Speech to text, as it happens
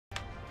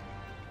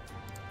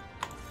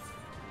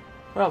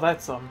Well,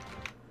 that's Don't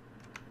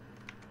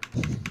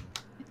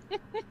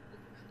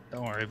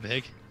worry,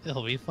 Big.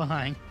 It'll be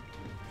fine.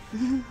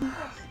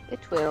 It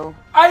will.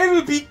 I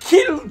will be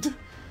killed!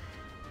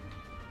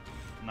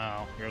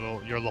 No,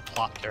 you're the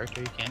plot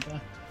character, you can't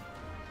die.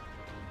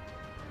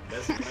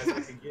 Best advice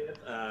I can give,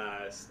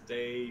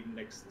 stay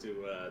next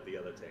to the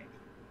other tank.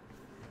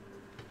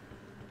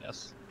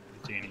 Yes.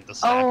 So you need the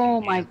sack Oh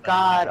and my use that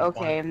god, at one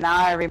okay, point.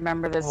 now I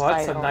remember this well,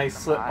 fight. that's a Oh nice my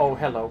slip. God. Oh,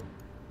 hello.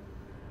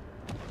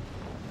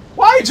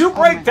 Why'd you Oh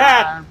break my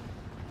that? God.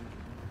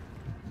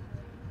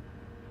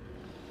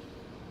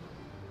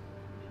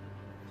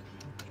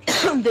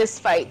 This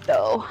fight,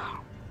 though.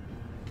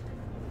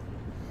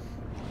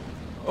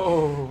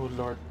 Oh,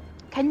 Lord.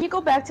 Can you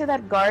go back to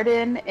that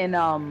garden in,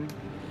 Not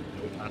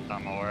that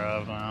I'm aware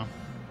of now.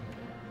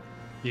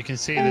 You can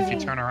see it if you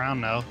turn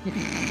around now.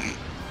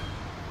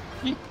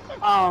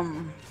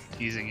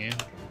 Teasing you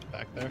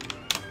back there.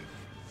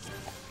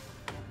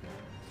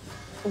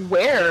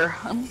 Where?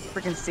 I don't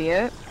freaking see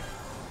it.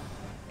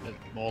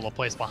 Well, the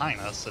place behind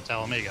us, the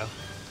Talamega.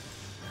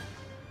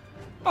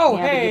 Oh,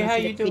 Yeah, but hey, don't how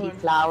see you the pretty doing?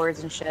 flowers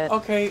and shit.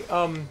 Okay,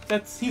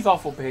 he's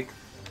awful big.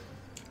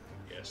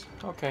 Yes.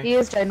 Okay. He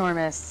is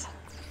ginormous.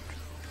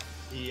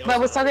 He But I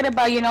was also- talking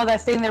about, you know,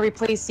 that thing that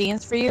replays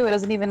scenes for you. It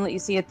doesn't even let you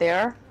see it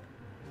there.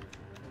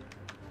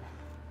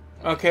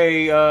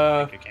 Okay,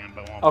 I think it can,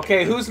 but won't.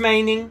 okay, who's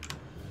maining?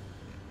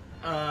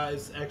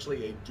 it's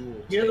actually a dual.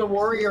 You're the tank.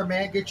 warrior,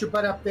 man. Get your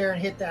butt up there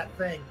and hit that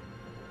thing.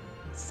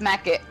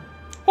 Smack it.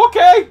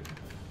 Okay!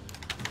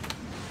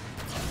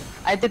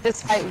 I did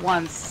this fight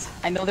once.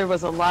 I know there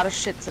was a lot of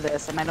shit to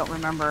this, and I don't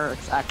remember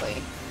exactly.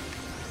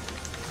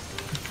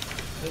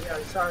 Yeah,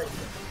 sorry.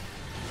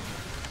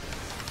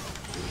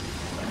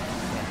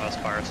 For the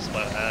most part, it's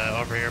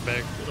over here,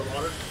 Big. To the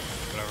water.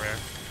 Get over here.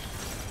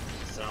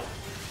 South.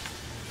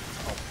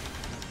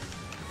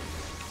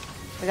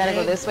 We gotta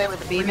go this way where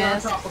the beam Bring it on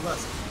is. top of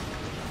us.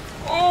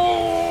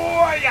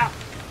 Oh, yeah!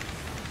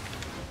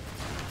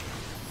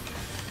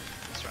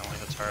 Certainly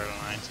hits harder than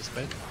I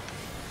anticipate.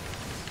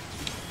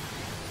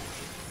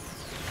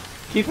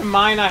 Keep in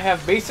mind, I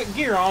have basic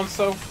gear on,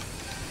 so...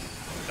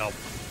 Nope.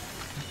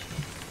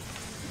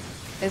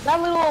 Is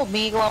that little old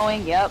me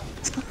glowing? Yep.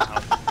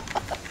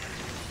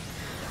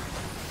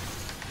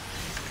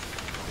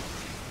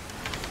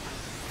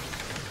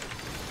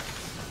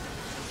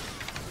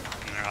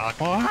 And they're like,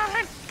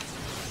 what?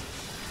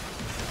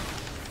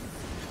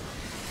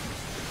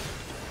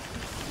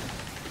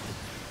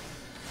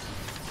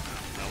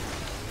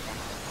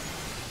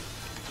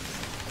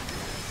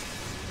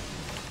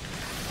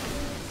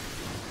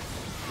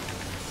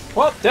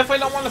 Well, definitely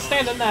don't want to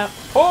stand in that.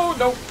 Oh,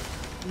 no!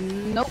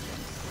 Nope.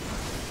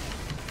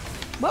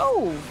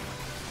 Whoa!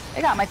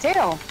 They got my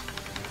tail.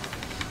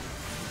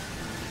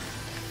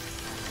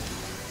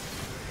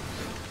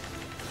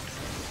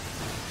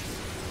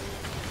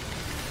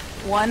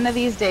 One of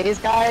these days,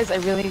 guys, I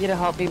really need you to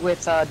help me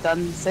with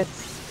Dunsith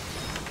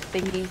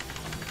thingy.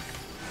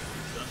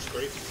 Done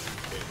scrape.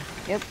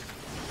 Okay. Yep.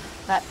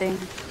 That thing.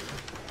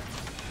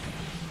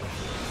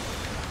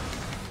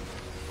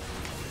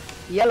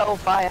 Yellow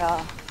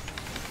fire.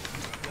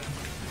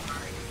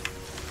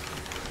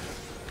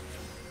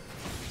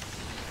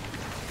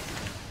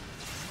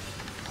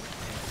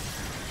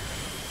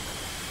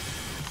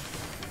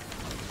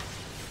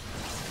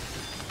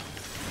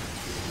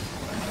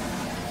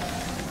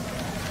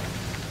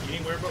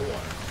 Anywhere but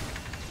water.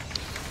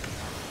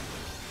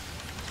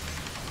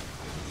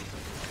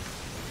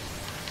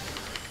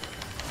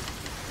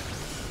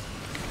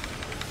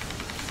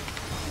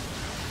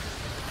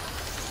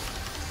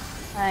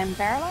 I'm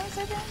paralyzed,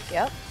 I think?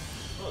 Yep.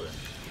 Oh, then.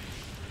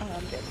 Oh,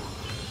 I'm good.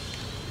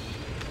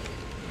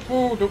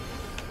 Oh, no.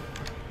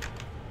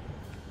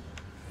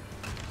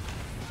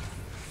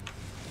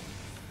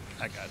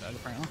 That guy died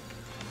apparently.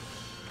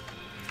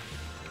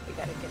 We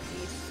gotta get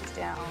these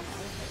down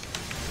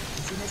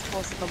as soon as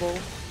possible.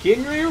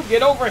 Shinryu,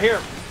 get over here!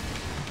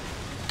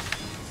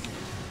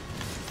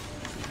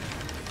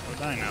 We're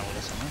dying now,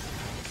 little summer.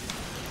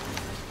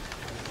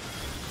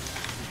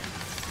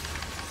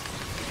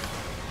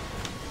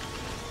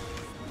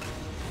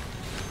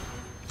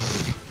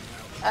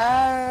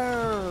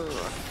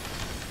 Oh.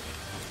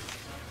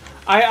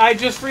 I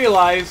just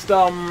realized,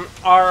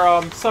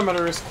 our,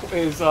 summoner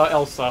is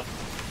Elsa.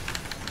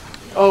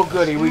 Oh,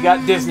 goody, we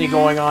got Disney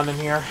going on in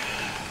here.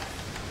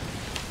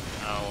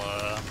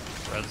 Now,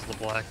 Red's the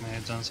black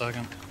mage in a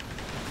second.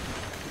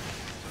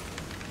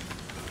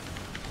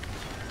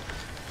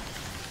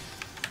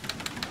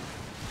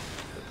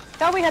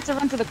 Thought we had to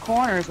run to the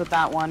corners with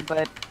that one,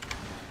 but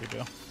We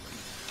do.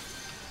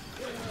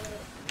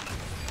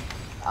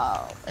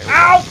 oh.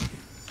 Ow!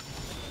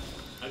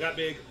 I got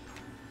big.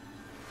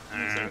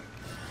 Alright.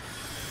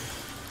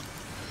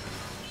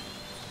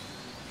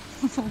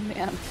 Oh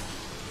man.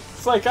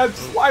 It's like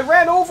I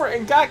ran over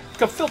and got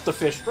gefilte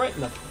fished right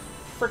in the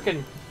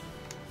frickin'.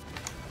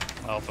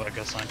 Well, but I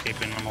guess I'm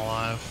keeping them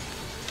alive.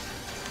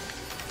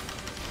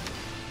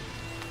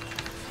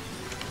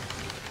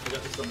 I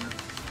got this somewhere.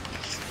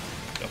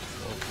 Yep,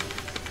 well,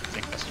 I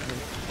think that's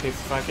true.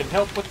 If I can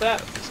help with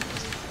that.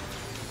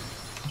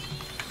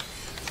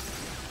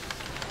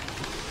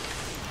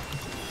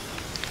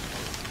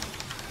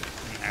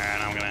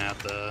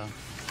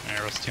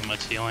 there was too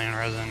much healing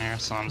resin here,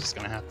 so I'm just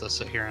gonna have to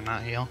sit here and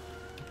not heal.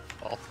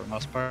 Well, for the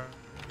most part.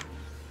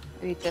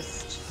 We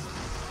just.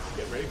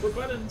 Get ready for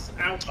buttons.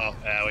 Out. Oh,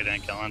 yeah, we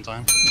didn't kill in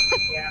time.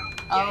 Yeah.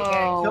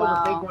 Oh, Kill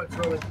wow. the big ones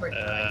really quick.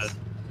 Guys.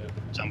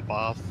 Jump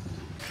off.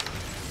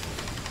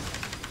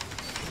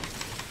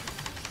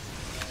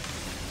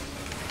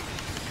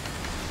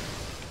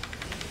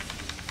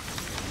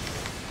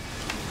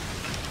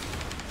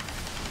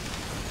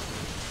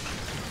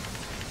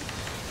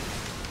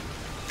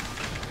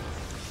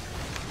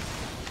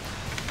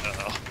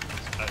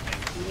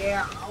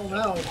 Yeah, oh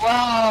no.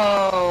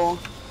 Whoa!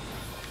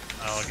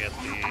 I'll get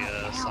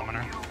the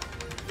summoner.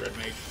 Red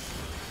mage.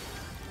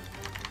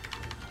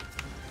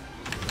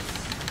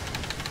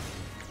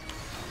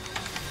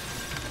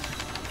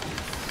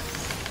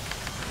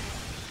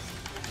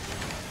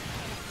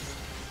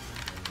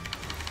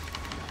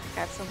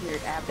 Got some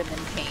weird abdomen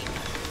pain.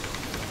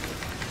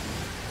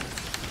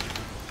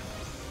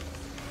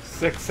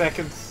 6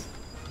 seconds.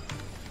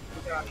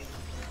 We got it.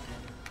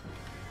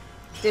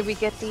 Did we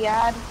get the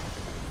ad?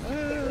 We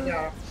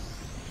got it.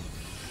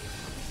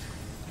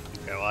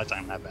 Okay, well I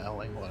timed that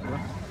badly, whatever.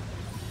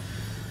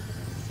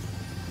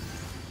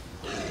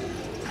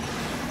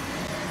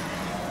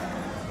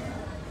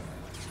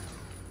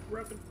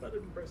 Rapid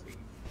button pressing.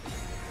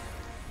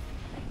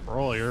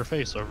 Roll your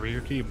face over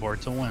your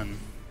keyboard to win.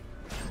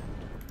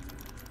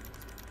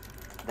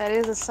 That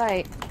is a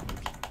sight.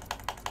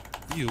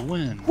 You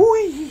win.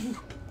 Whee!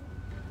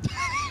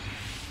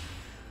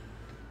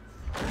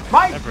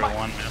 My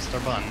Everyone missed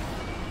their button.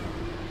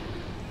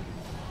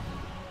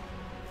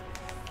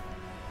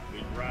 We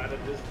ride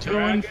at this To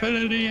dragon.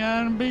 infinity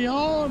and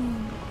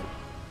beyond.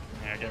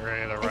 Yeah, get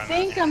ready to run. I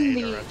think I'm in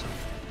any the direction.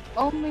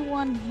 only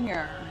one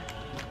here.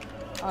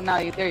 Oh, now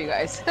you. There you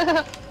guys.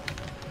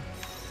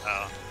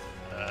 Oh.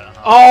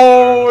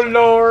 Oh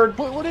Lord!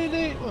 What did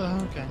he do?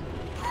 Well, okay.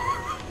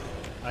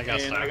 I got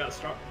And stuck. I got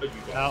struck. Oh, you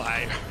Oh, got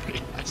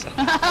I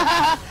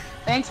said.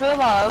 Thanks for the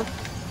love.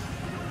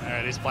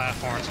 Alright, these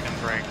platforms can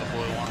break the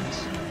blue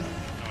ones.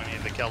 And we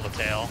need to kill the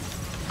tail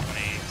when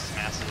he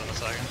smashes in a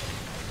second.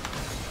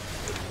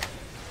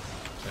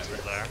 That's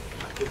right there.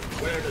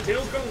 Where the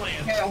tail's gonna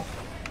land. Tail.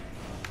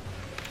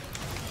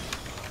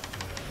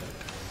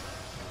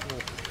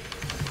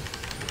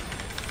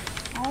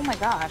 Oh my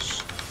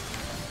gosh.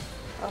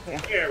 Okay.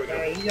 There we go.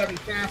 Yeah, you gotta be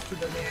faster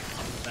than that.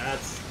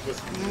 That's what's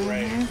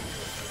great.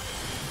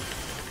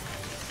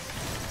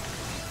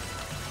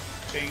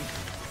 Chink.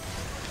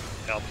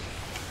 Yep.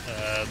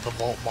 The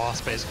Vault boss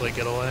basically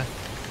get away.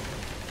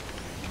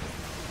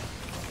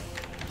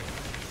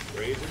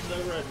 Raising the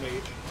red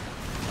mage.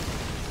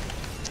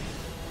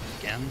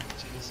 Again?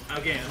 Jeez.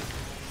 Again.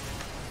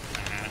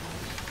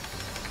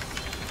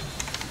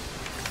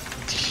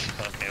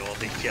 Okay, well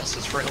DPS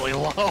is really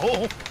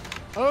low.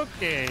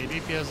 Okay,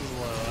 DPS is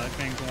low. I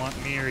think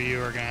me or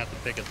you are gonna have to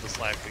pick it the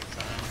slack big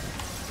time.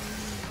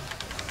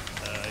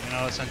 You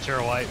know, since you're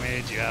a white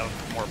mage, you have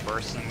more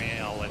burst than me.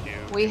 I'll let you.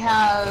 We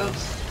have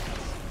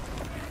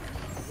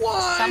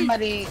Why?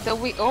 somebody.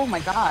 Oh my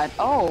god.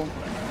 Oh.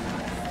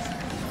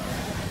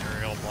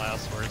 Aerial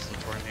blast. Where's the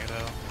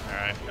tornado? All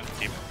right,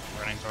 keep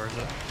running towards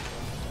it.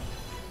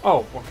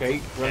 Oh,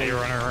 okay. Yeah, you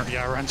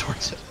run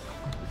towards it.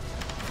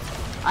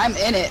 I'm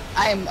in it.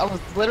 I was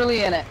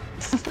literally in it.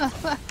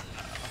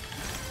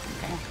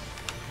 Okay.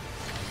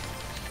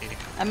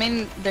 I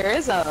mean, there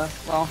is a.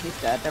 Well, he's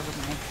dead. Never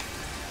mind.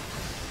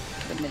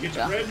 The Get the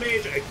ninja. red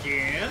mage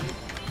again.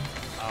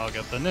 I'll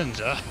get the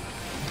ninja.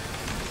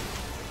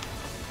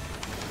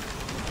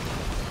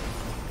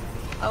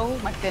 Oh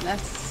my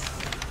goodness.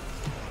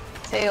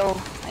 Tail.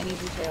 I need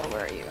you, Tail.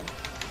 Where are you?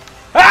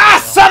 Ah,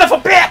 son of a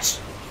bitch!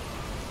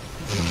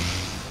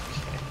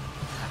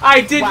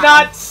 I did Wow.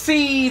 not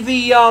see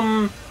the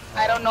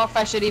I don't know if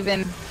I should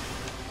even.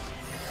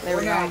 There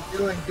we We're go. not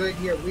doing good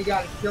here. We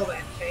gotta kill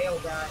that tail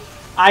guy.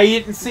 I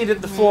didn't see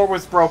that the floor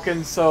was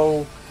broken,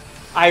 so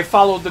I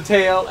followed the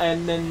tail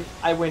and then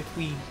I went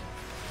wee.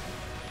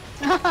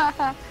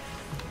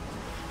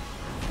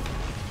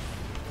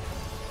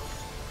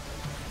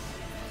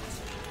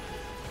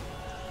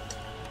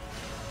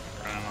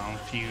 Running on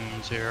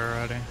fumes here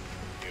already.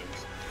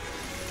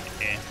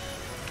 Okay.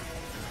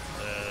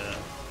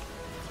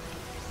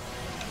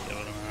 Give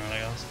it a minute, I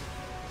guess.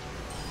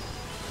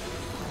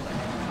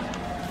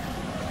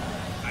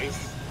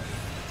 Ice.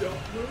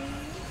 Don't move.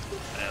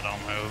 They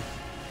don't move.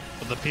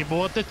 But the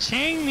people with the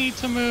chain need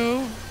to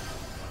move.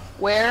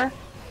 Where?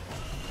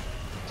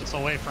 Just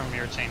away from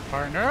your chain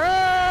partner.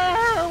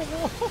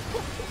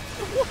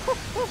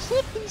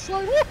 Slip and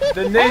slide.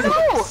 The ninja.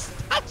 Oh,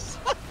 Stop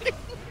sliding.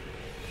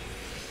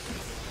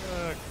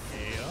 Okay.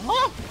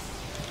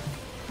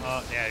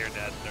 Oh, yeah, you're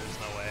dead. There's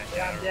no way.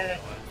 Yeah, I'm dead.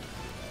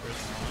 There's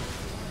no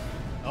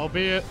way.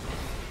 Albeit,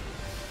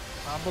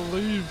 I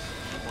believe.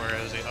 Where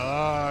is he?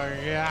 Oh,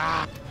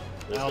 yeah.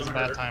 This That was a gonna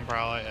bad hurt. time,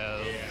 probably.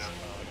 Yeah. Yeah.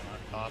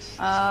 Cost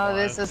Oh,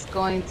 this lives. is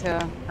going to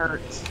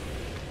hurt.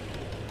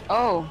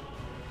 Oh.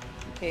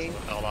 Okay.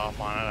 Held off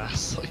on it,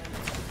 honestly.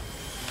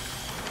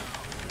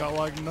 Got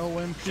like no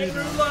MP Shinru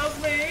now.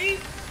 loves me.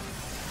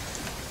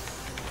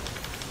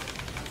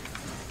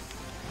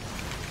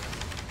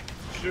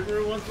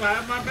 Sugar wants to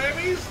have my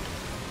babies?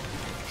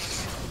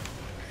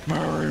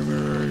 Marry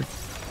me.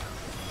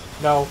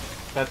 No,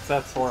 that's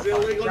It's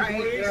horrifying. illegal Right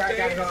to here, I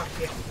got it off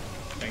you.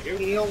 Thank you.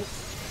 Heal.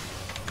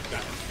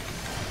 Got it.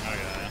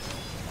 Okay.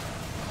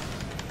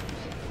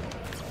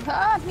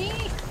 Ah, me!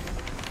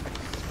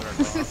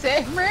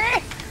 Save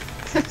me!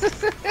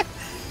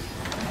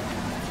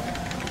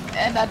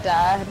 And I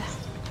died.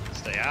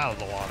 Stay out of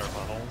the water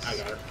puddles. I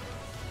got it.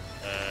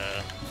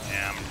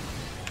 Yeah,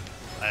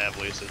 I have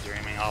lucid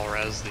dreaming. I'll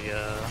res the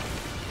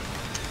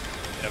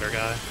other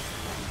guy.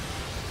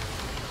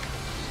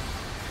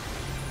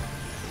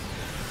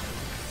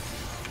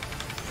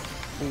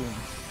 Boom.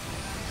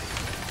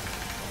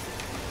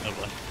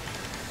 Lovely.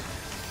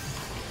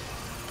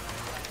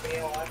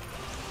 Heal up.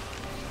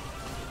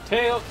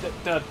 Tail,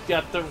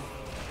 got the.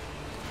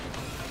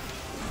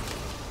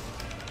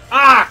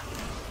 Ah!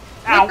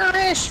 Ow!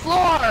 Licorice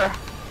floor!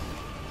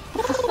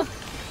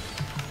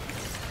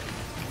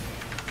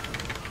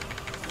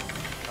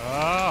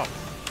 Oh!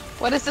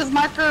 What is this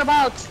marker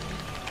about?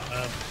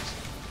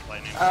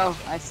 Lightning. Oh,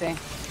 I see.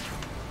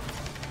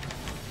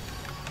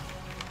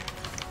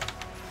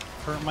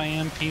 Hurt my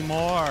MP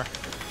more.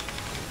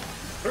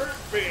 Hurt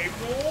me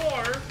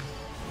more!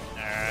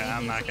 Alright,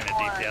 I'm not gonna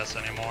more. DPS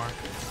anymore.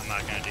 I'm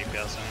not gonna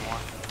DPS anymore.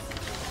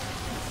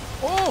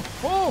 Oh!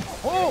 Oh!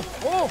 Oh!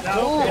 Oh! No,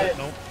 Oh. good.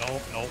 Nope,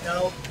 nope, nope.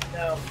 No,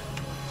 no.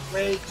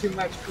 Way too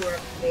much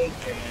corruption.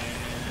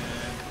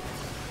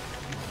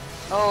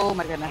 Oh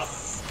my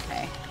goodness.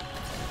 Okay.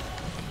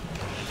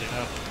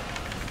 Yeah.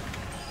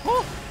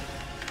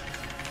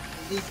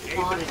 These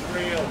Ethan's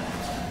real.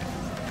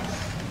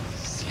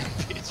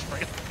 It's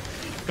real.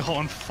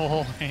 Going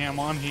full ham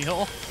on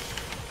heal.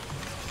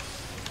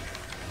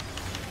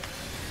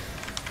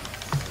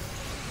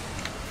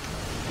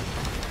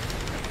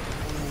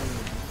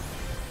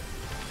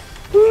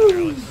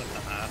 Really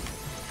something that.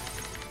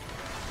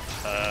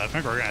 I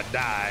think we're gonna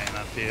die in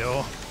a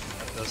few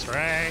at this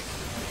rate.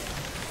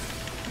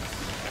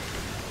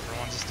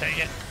 Everyone just take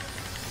it.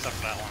 Except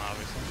for that one,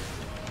 obviously.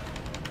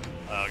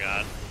 Oh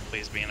god.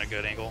 Please be in a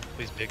good angle.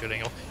 Please be a good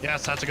angle.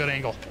 Yes, that's a good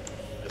angle.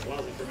 It's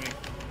lousy for me.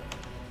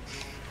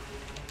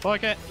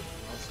 Fuck it.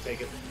 I'll just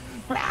take it.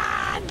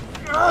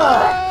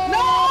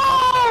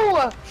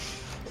 No!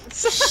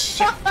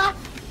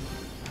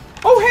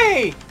 Oh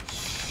hey!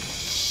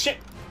 Shit!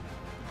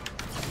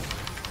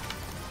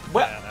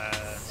 What?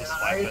 Just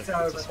swipe it. it's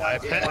over. Just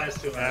swipe Yeah, it.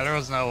 last 2 Yeah, minutes. there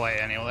was no way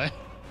anyway.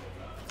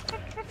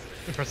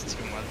 There's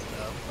 2 months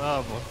now.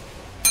 Oh boy.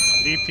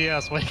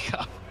 DPS, wake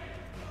up.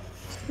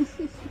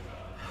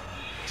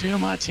 Too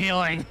much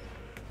healing.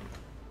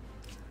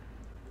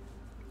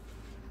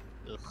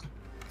 Ugh.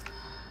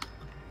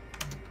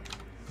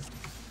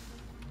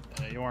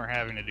 You weren't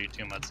having to do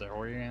too much there,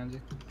 were you,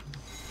 Angie?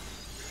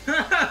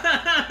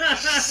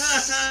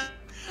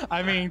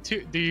 I mean,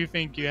 do you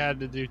think you had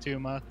to do too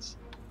much?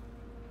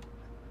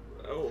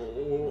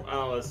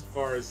 Oh, as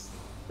far as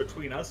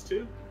between us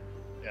two?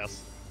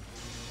 Yes.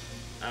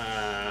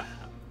 I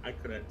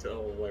couldn't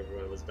tell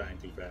everyone was dying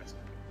too fast.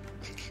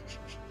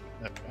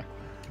 Okay.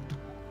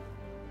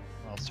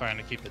 I was trying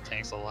to keep the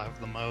tanks alive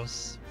the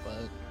most,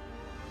 but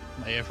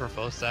my for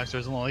both stacks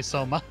there's only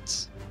so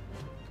much.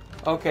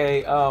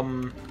 Okay,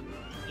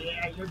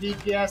 Yeah, you're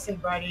DPSing,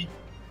 buddy.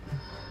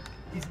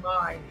 He's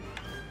mine.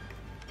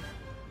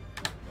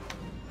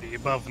 You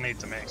both need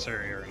to make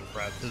sure you're in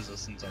threat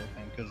positions, I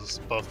think, because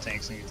both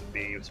tanks need to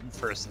be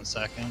first and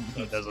second.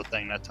 He does a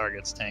thing that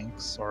targets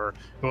tanks, or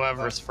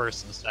whoever's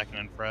first and second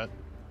in threat.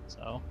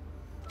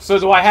 so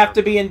do I have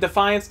to be in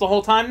defiance the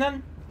whole time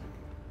then?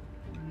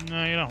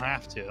 No, you don't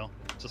have to.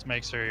 Just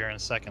make sure you're in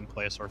second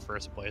place or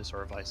first place,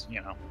 or vice.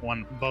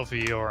 Both of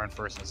you are in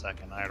first and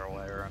second, either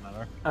way or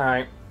another.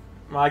 Alright.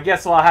 Well, I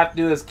guess all I have to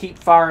do is keep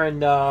firing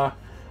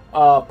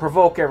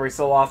provoke every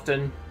so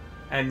often,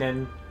 and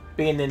then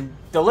being in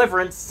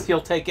deliverance,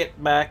 he'll take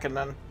it back, and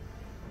then...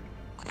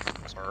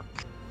 Sir.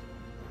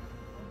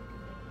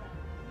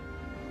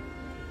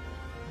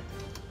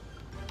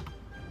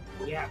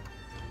 Yeah.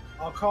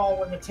 I'll call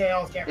when the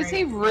tails get Is ready.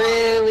 he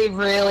really,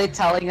 really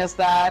telling us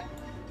that?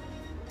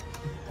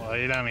 Well,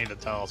 you don't need to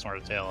tell us where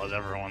the tail is.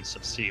 Everyone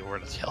should see where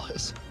the tail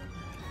is.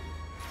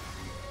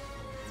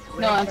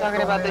 No, I'm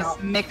talking about this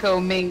Miko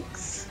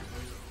Minx.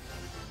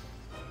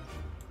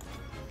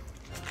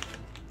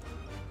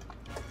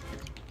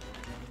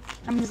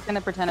 I'm just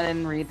gonna pretend I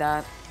didn't read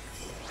that.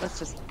 Let's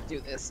just do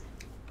this.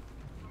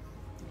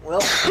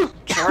 Well,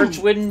 charge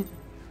wouldn't...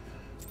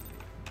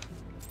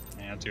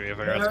 Yeah, do you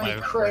ever that's my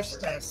Merry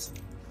Christmas.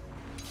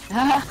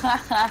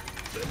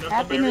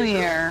 Happy New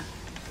Year.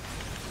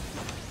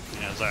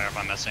 Yeah, sorry if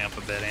I'm messing up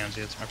a bit,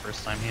 Angie. It's my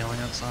first time healing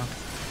it, so.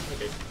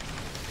 Okay.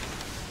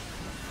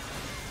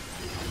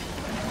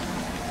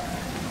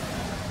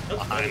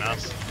 Behind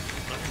us.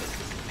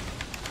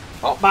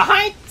 Oh,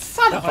 behind?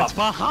 Son of No, it's a...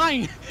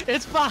 behind!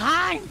 It's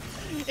behind!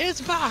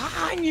 It's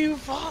behind you,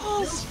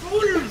 falls!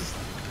 Foolers!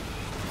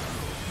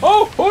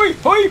 Oh, hoi,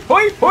 hoi,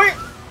 hoi, hoi!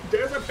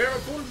 There's a pair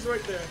of foolers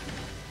right there.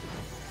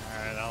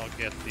 Alright, I'll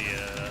get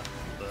the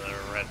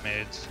red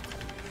mage.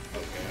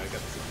 Okay, I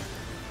got some.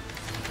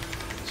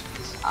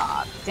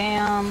 Ah,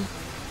 damn.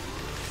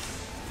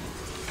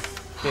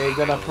 Okay, you're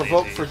gonna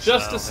provoke for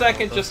just a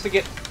second just to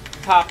get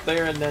top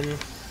there, and then...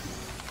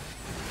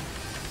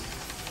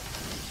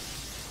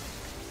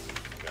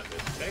 Got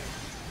this tick.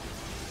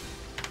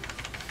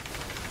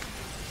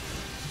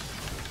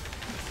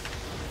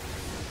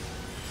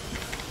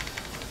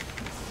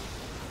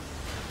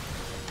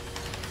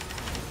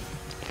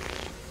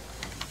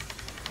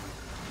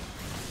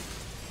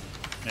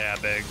 Yeah,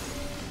 big.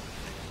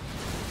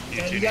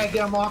 Yeah, you gotta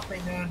get them off me,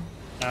 man.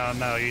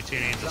 No, you two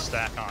need to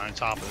stack on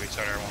top of each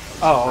other.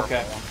 Oh,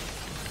 okay.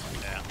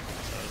 Yeah,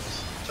 so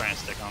just try and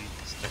stick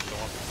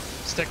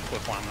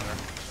with one another.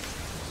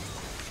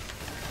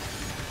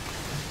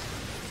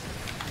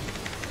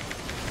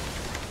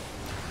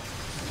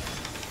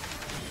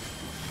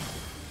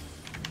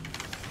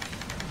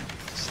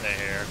 Stay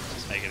here,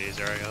 just make it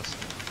easier, I guess.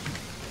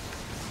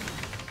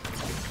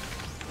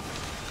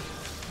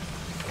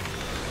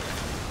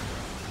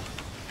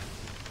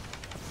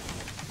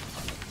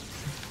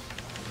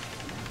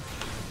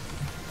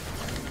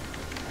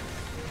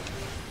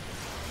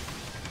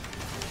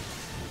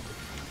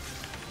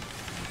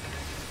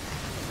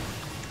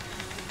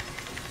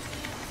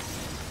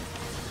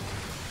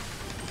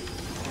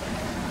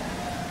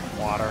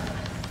 Water.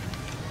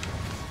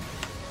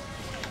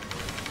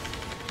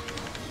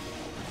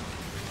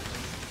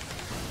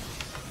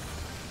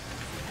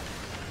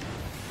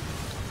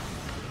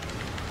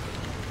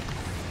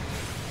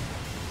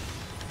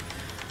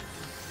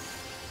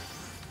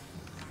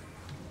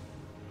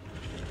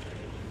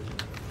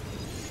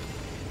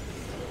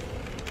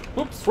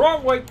 Oops,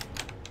 wrong way!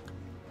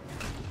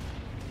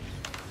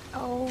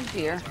 Oh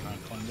dear. They're not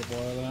fungible,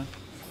 are they? No,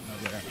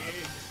 they're not.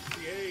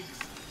 The eggs.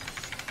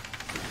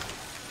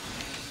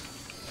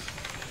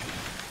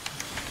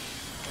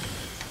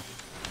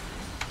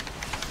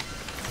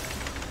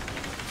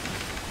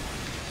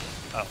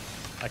 Oh,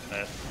 I can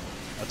hit.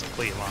 That's a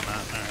cleave on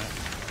that.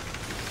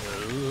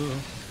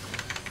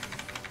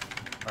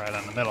 Alright. Right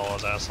in the middle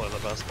is absolutely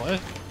the best play.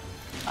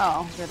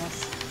 Oh,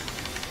 goodness.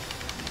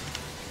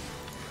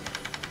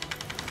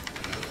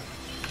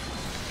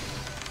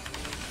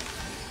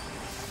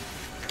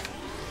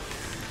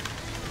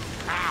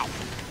 Ow.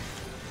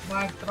 Come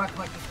on, come on,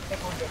 come on. Take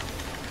one good.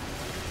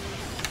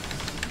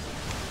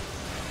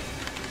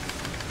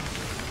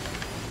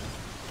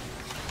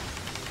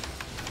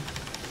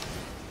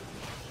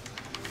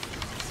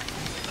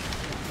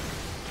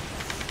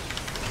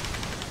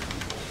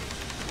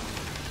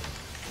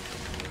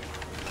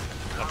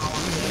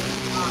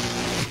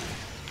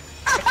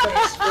 I could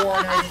have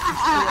sworn I didn't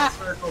see that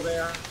circle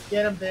there.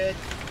 Get him, big.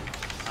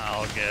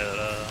 I'll get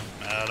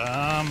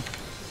Adam.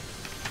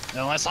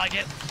 Unless I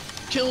get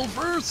killed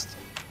first.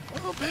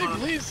 Oh, big,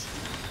 please.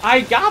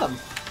 I got him!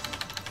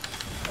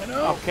 I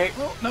know. Okay.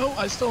 Oh, no,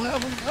 I still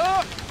have him.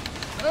 Ah!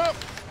 Ah!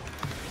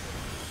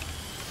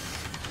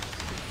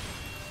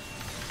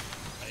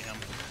 Bam.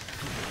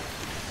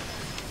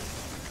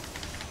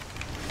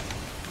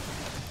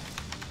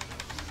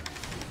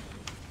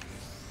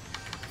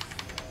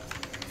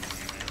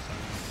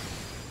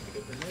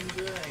 Get the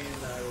ninja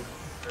and I will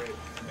create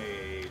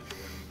mage.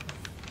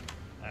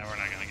 Nah, we're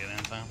not gonna get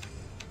in time.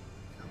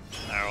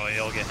 Alright, well,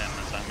 you'll get him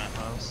in time at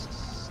most.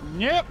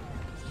 Yep.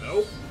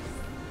 Nope.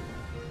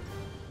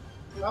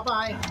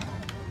 Bye-bye.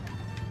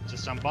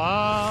 Just jump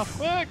off,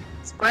 quick.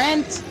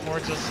 Sprint! Or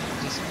just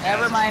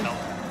Never mind.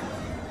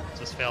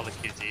 Just fail the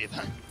QT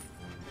then.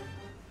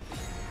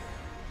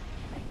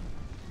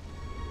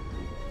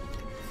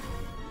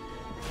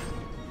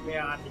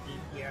 Yeah, I'm the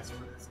DPS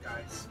for this,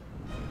 guys.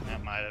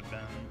 That might have been.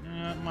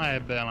 Yeah, it might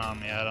have been on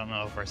me. I don't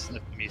know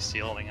if me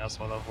shielding us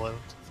would have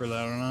lived for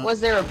that or not.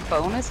 Was there a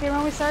bonus here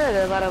when we started? Are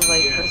there a lot of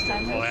like Yeah, first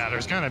timers? Well, yeah,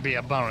 there's gonna be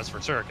a bonus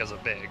for sure because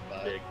of big,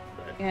 but Big,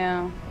 but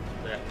Yeah.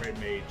 that red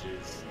mage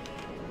is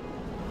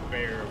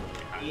fair.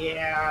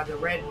 Yeah, the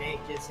red mage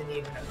isn't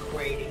even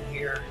equating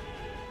here.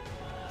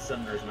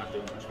 Summoner's not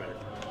doing much better.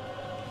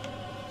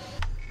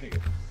 There you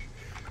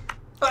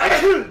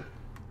go.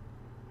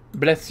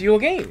 Bless you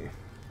again.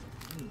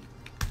 There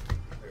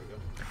we go.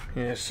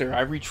 Yes, sir.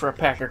 I reach for a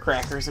pack of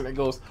crackers and it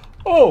goes,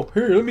 oh,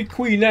 here, let me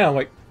queen now.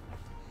 Like,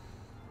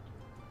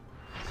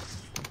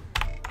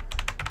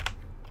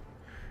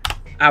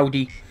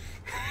 Audi.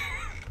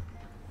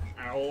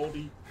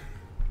 Aldi.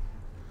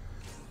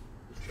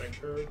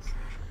 Strength herbs.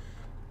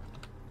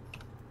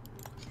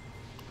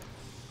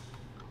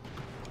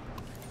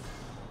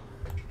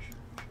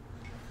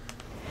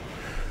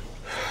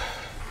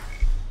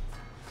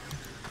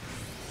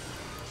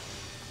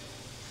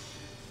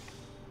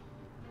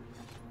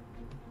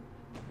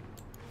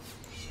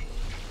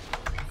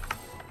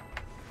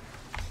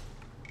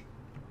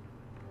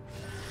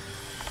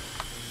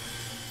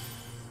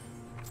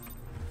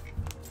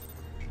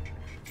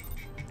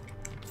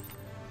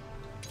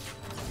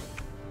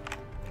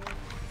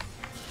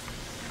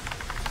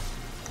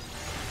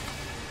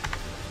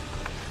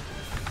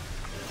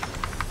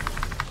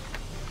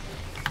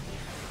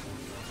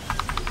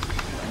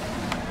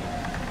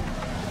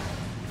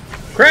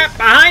 Crap,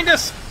 behind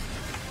us!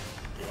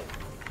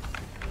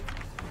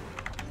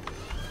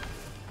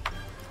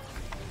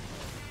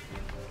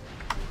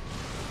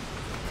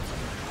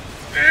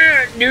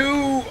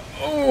 No!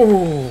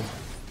 Oh!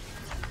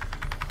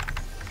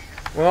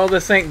 Well,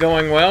 this ain't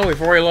going well.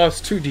 We've already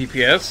lost 2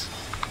 DPS.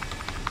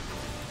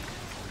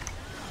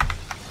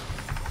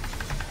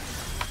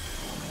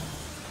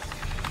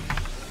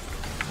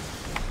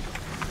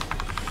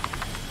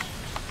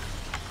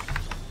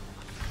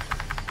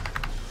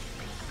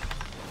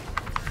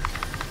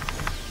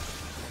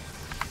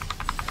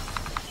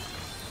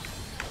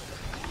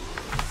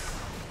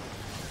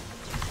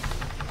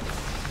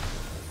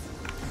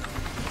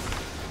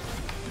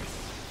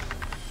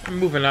 I'm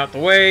moving out the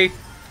way.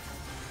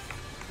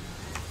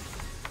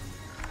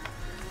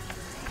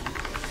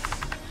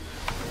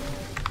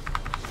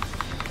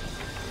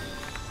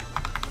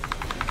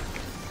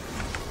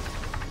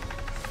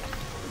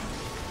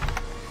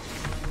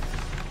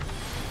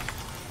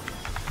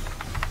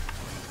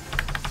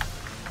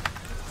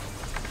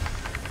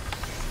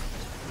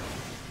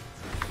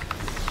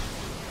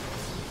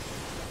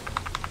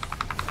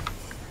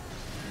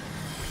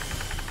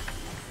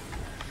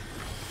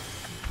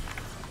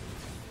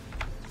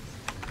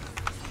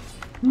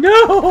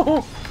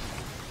 No!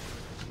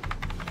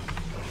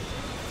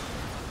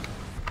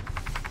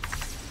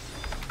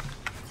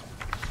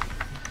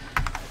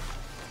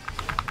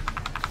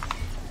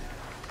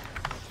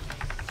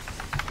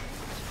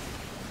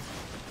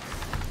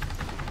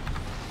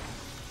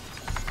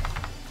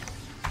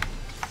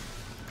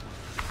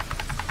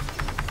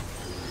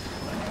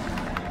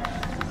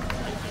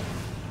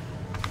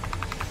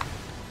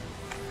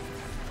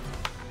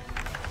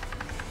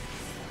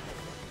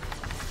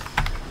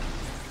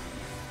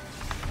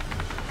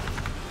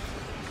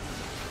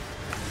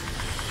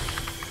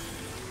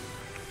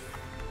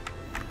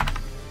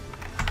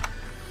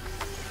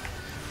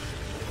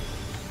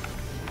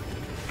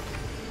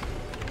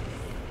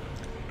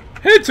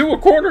 Head to a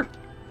corner!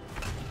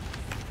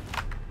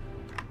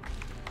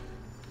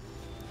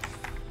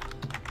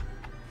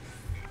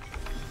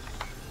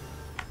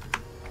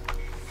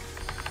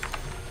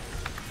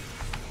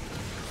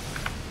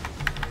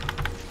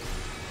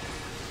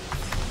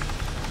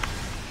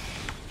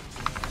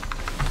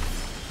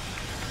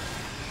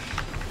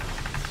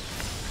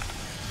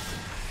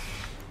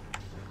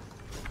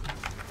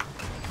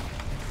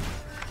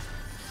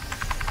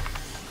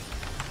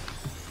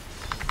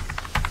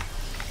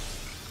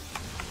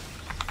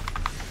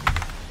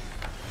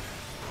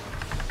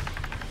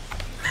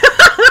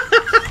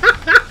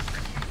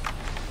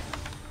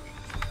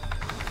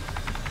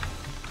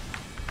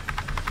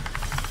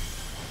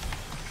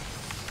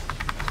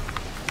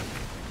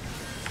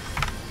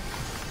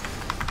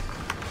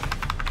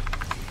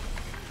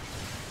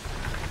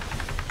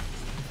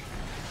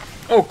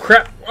 Oh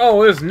crap!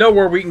 Oh, there's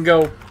nowhere we can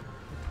go.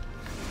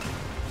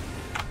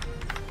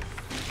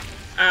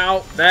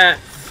 Ow, that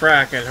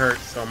fracking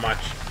hurts so much.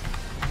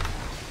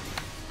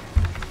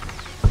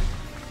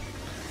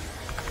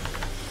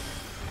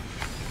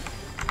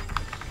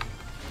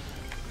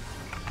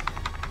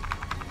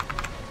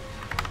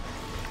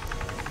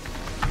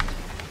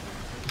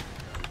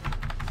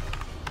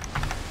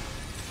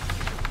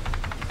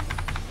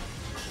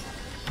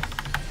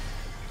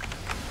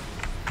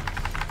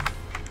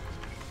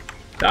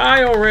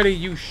 Die already,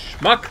 you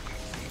schmuck!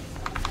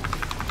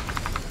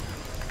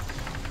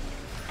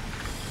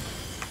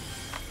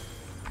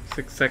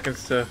 Six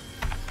seconds to...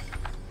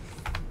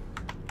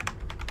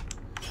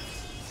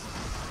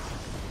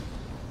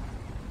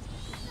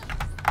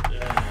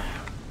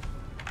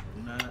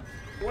 Not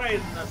quite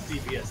enough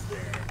DPS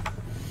there.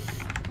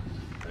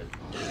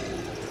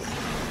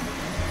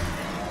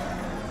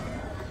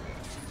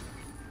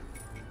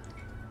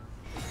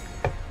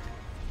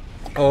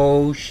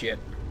 Oh shit.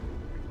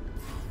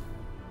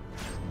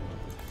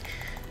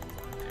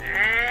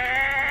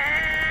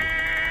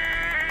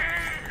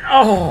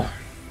 Oh!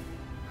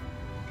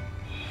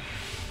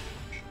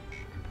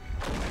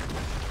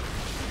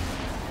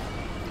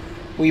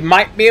 We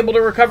might be able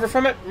to recover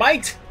from it.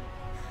 Might!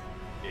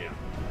 Yeah.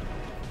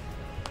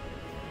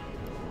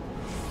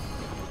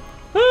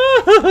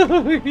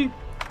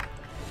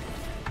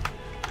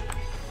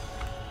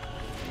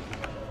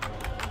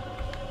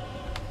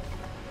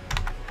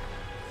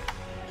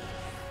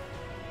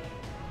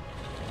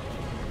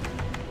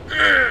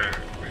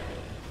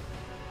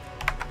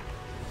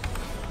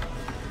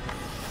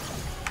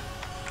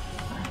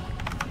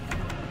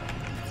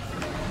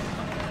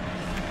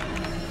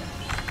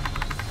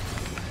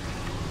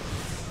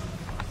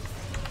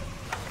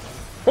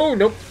 Oh,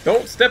 nope.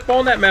 Don't step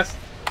on that mess.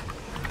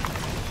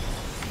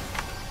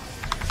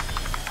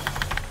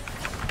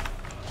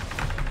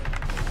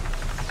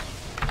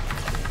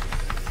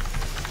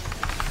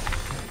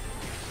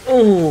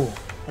 Oh,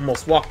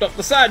 almost walked off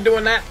the side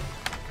doing that.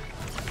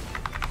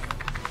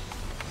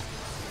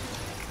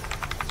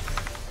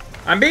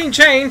 I'm being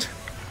chained.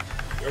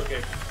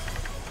 Okay.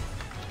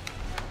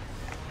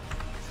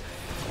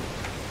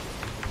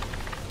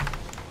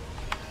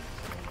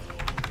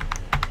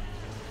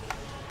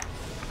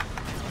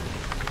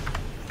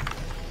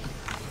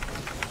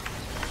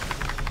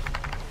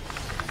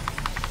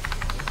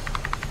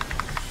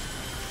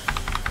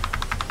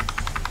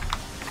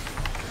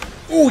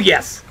 Oh,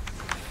 yes.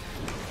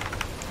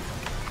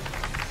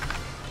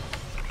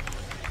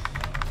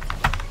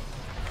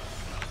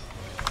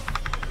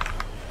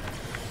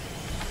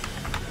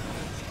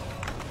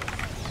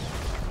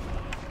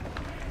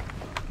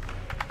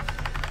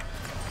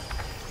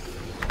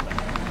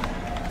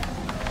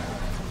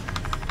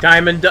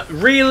 Diamond,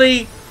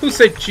 really? Who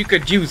said you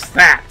could use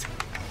that?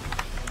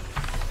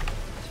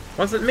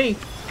 Wasn't me.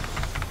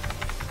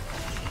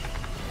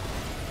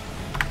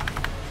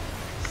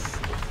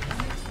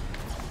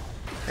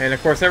 And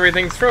of course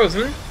everything's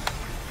frozen.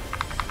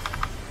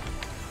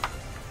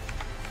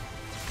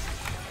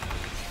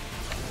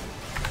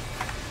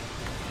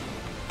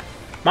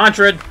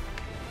 Mantrid!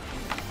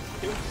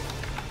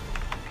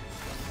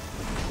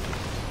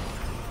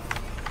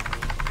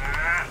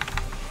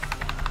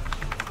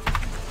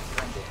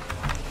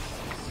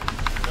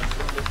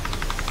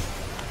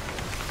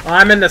 Well,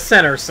 I'm in the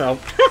center, so...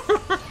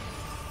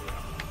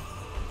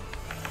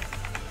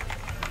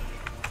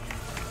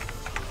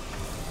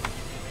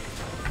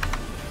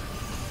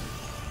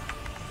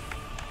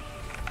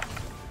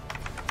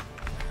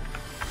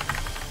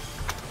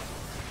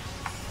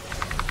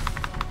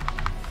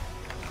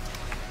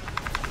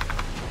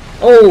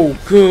 Oh,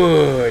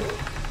 good.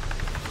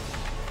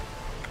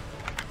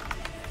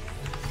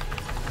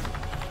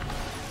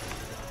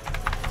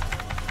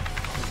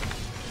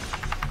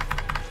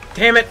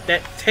 Damn it,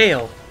 that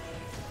tail.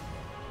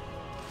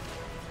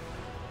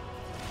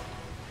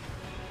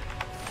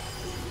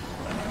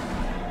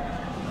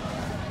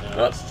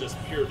 That's just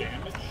pure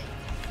damage.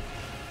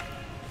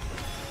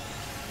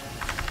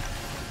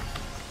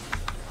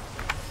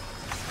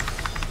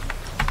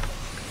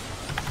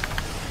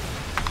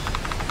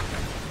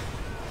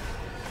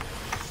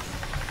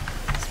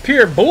 It's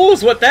pure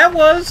bull's what that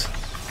was.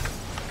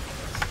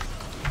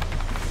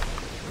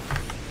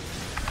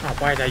 Oh,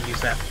 why did I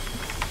use that?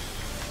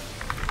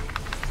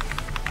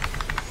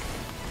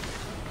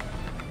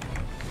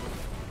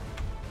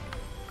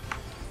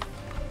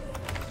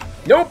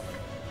 Nope.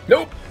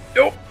 Nope.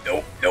 Nope.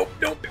 Nope. Nope.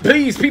 Nope.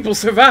 Please, people,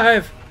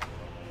 survive.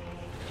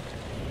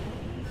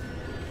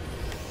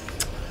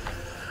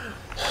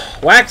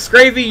 Wax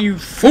gravy, you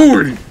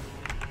fool.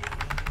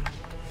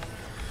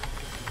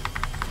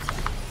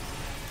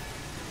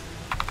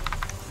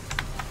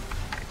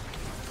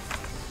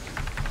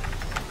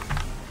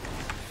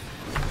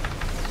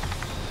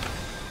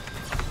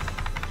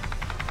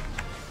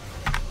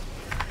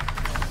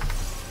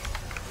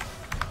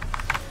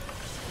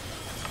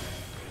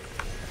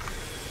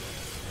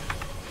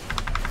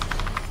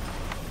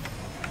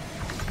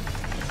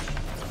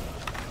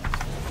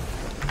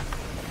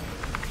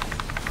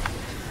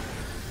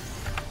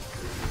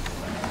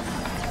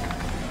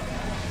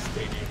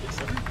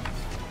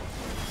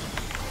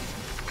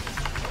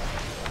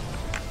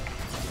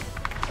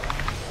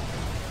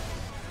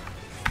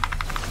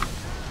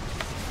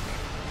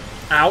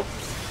 Out.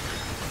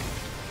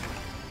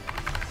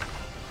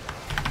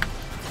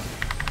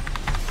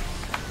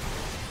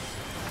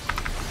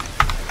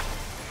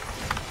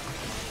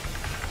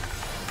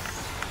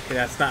 Okay,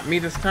 that's not me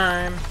this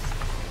time.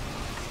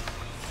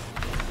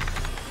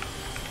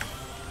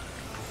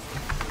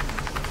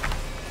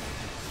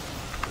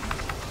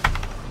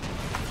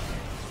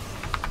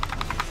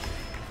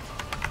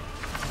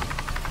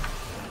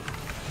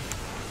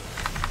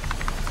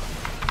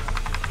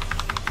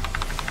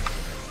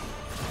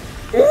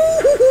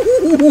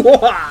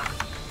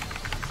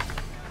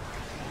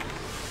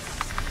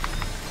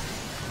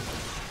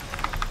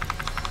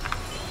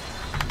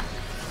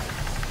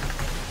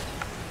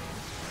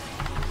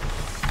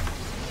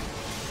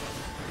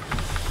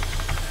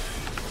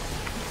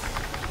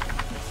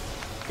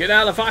 Get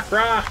out of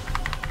Akra!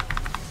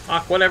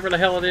 Ak whatever the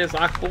hell it is.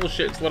 Ak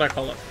bullshit's what I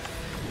call it.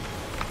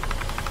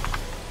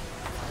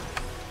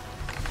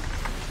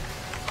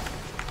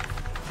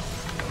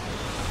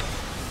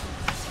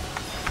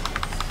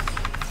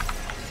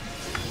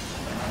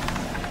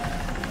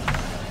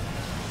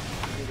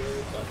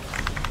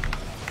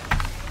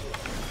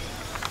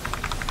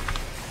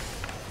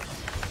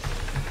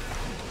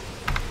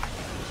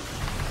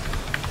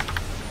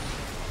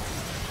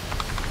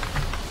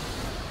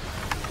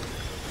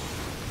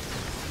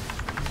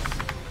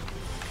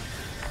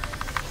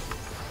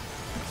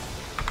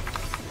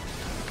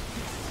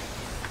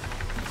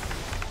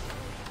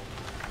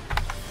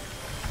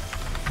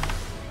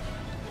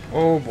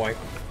 Oh boy.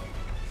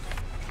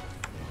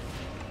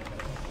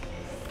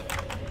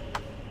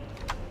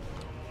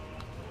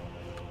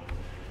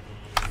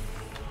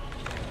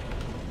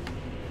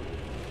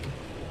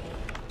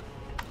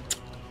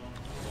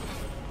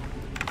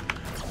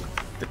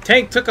 The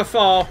tank took a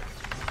fall.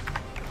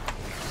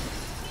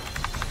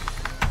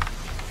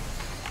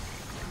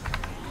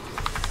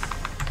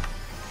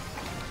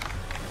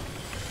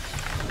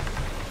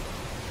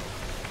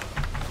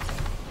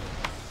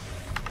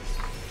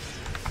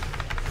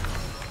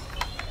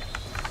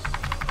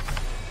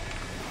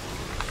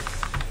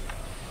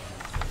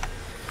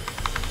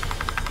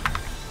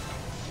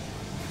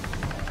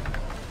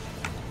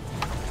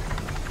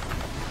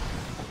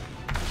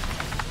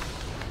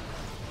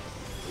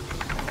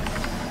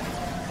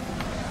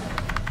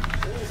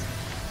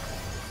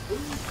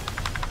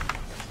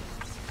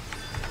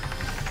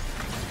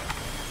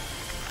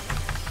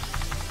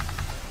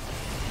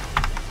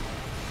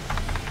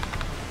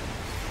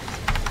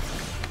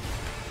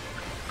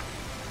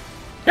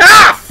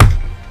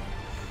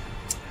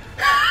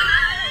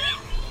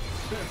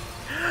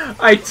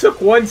 I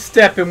took one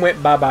step and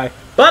went bye-bye.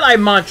 But I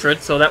mantraed,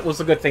 so that was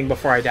a good thing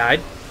before I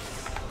died.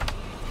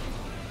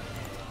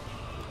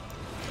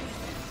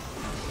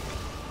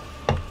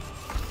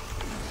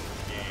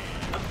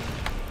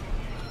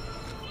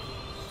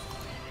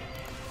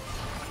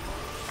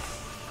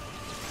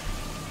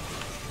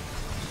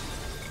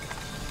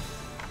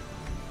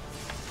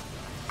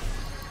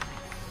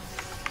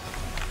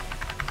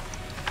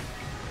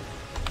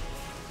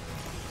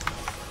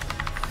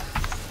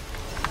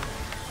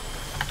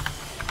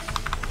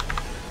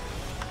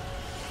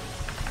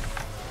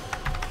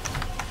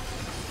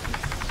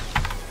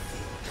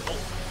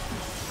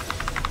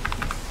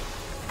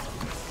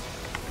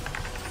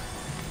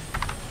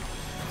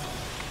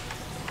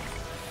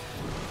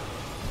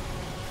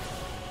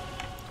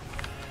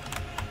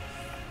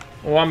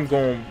 Oh, I'm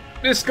going...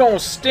 This gonna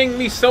sting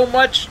me so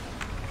much.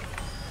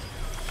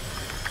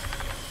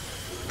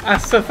 I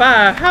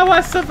survive. How I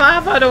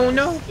survive, I don't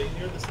know.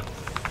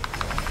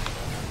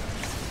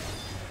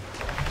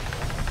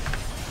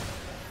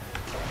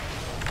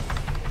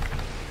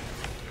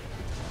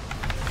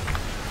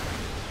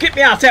 Get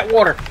me out that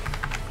water.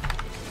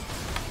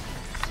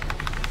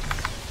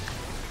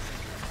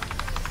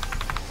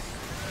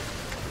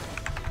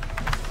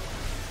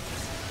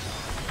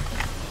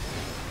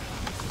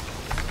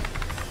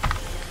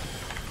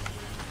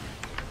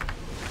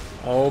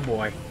 Oh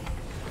boy.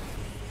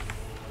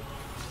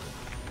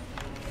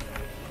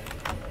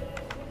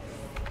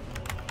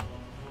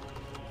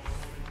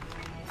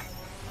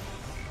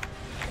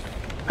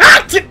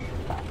 Ah!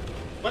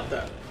 What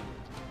the?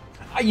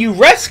 You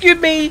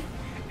rescued me,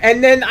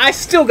 and then I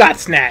still got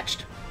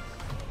snatched.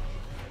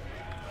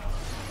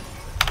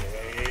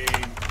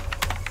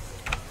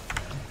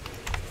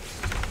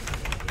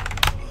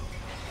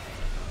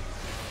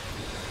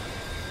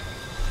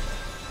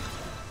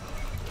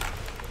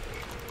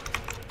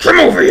 Come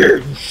over here,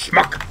 you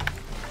schmuck!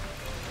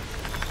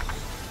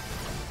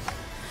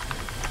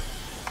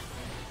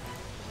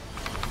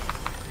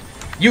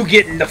 You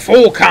getting the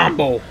full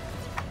combo!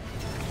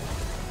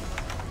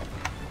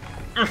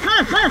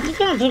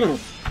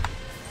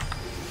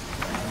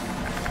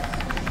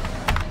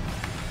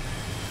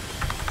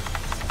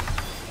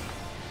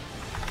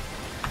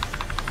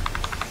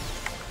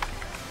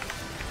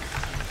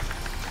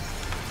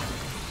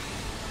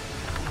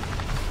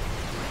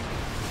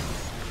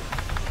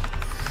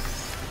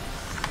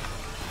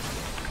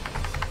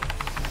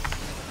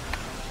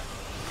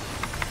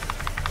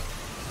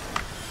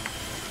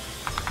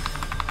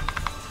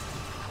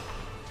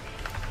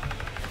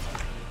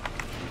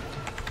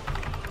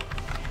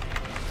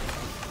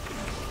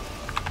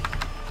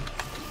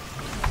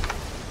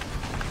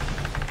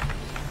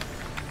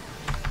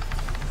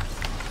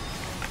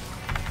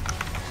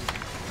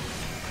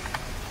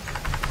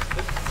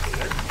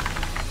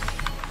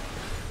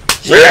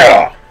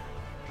 Yeah!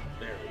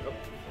 There we go.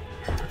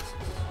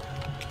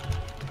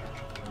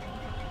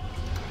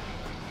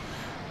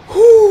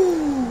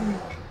 Whew.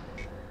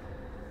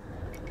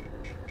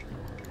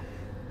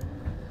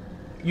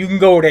 You can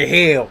go to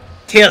hell.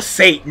 Tell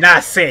Satan I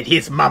said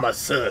his mama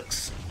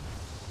sucks.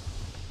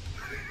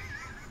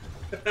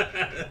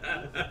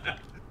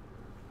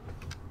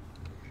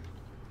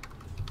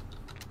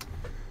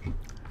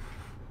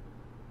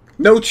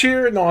 No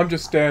cheer? No, I'm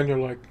just standing there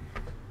like...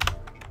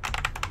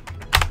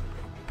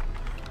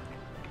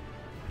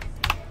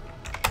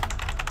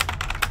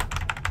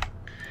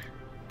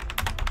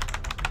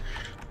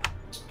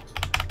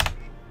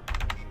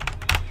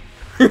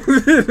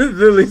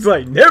 Lily's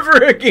like, never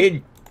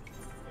again.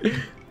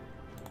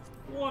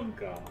 One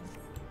gone.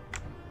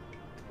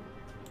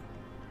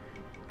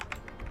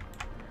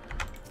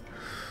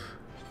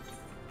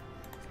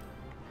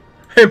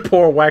 And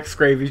poor Wax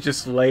Gravy's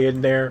just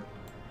laying there.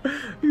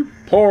 You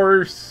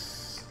poor...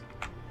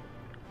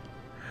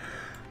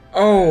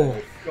 Oh.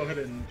 Go ahead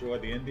and enjoy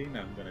the ending.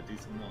 I'm going to do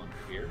some on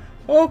here.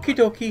 Okie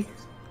dokie.